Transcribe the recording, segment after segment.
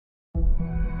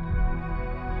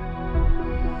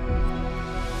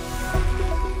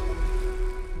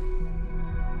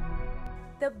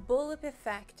The bullwhip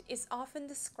effect is often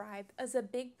described as a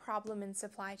big problem in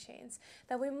supply chains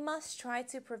that we must try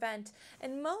to prevent,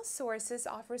 and most sources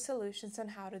offer solutions on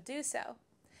how to do so.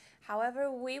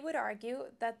 However, we would argue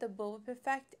that the bullwhip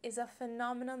effect is a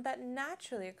phenomenon that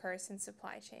naturally occurs in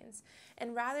supply chains,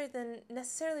 and rather than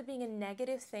necessarily being a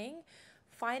negative thing,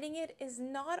 fighting it is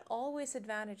not always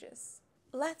advantageous.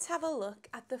 Let's have a look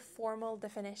at the formal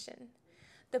definition.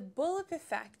 The bullwhip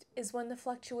effect is when the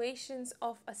fluctuations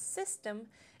of a system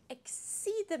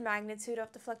exceed the magnitude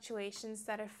of the fluctuations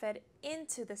that are fed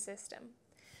into the system.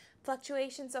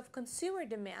 Fluctuations of consumer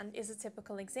demand is a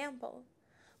typical example.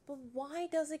 But why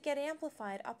does it get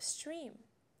amplified upstream?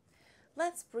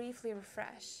 Let's briefly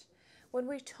refresh. When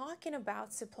we're talking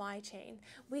about supply chain,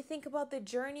 we think about the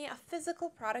journey a physical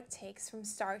product takes from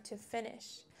start to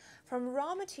finish, from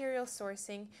raw material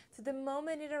sourcing to the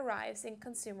moment it arrives in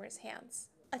consumers' hands.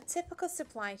 A typical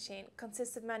supply chain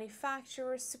consists of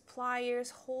manufacturers,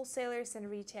 suppliers, wholesalers, and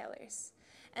retailers.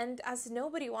 And as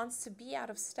nobody wants to be out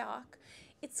of stock,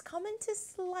 it's common to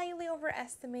slightly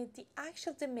overestimate the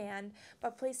actual demand by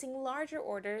placing larger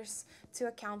orders to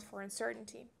account for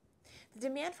uncertainty. The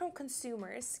demand from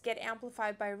consumers get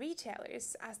amplified by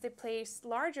retailers as they place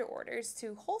larger orders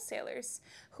to wholesalers,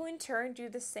 who in turn do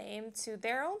the same to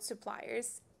their own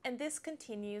suppliers, and this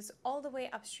continues all the way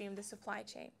upstream the supply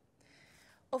chain.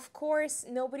 Of course,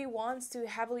 nobody wants to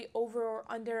heavily over or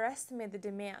underestimate the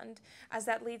demand, as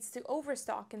that leads to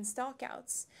overstock and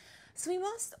stockouts. So we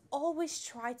must always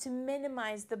try to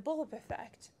minimize the bullwhip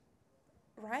effect,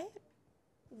 right?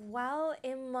 Well,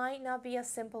 it might not be as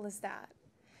simple as that.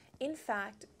 In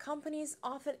fact, companies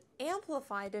often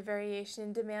amplify the variation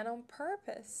in demand on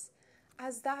purpose,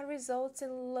 as that results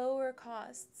in lower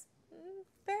costs.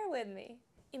 Bear with me.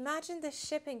 Imagine the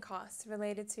shipping costs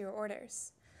related to your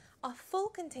orders. A full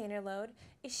container load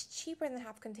is cheaper than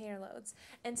half container loads,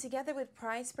 and together with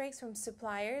price breaks from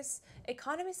suppliers,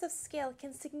 economies of scale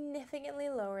can significantly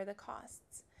lower the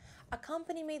costs. A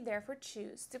company may therefore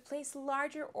choose to place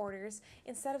larger orders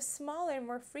instead of smaller and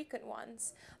more frequent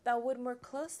ones that would more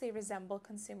closely resemble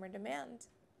consumer demand.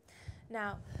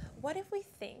 Now, what if we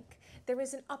think there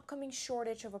is an upcoming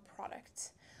shortage of a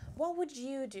product? What would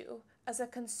you do as a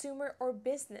consumer or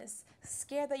business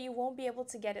scared that you won't be able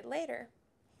to get it later?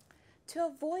 To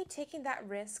avoid taking that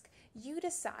risk, you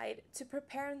decide to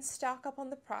prepare and stock up on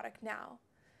the product now.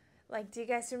 Like, do you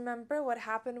guys remember what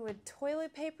happened with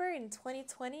toilet paper in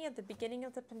 2020 at the beginning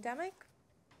of the pandemic?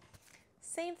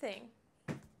 Same thing.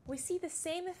 We see the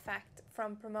same effect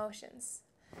from promotions.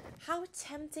 How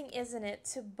tempting isn't it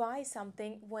to buy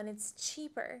something when it's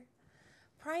cheaper?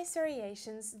 Price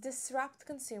variations disrupt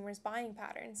consumers' buying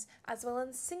patterns, as well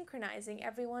as synchronizing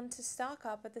everyone to stock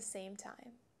up at the same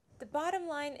time. The bottom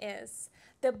line is,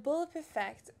 the bullwhip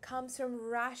effect comes from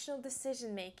rational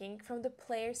decision-making from the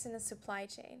players in the supply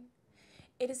chain.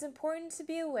 It is important to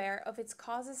be aware of its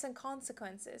causes and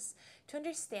consequences to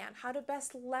understand how to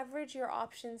best leverage your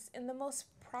options in the most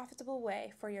profitable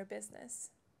way for your business.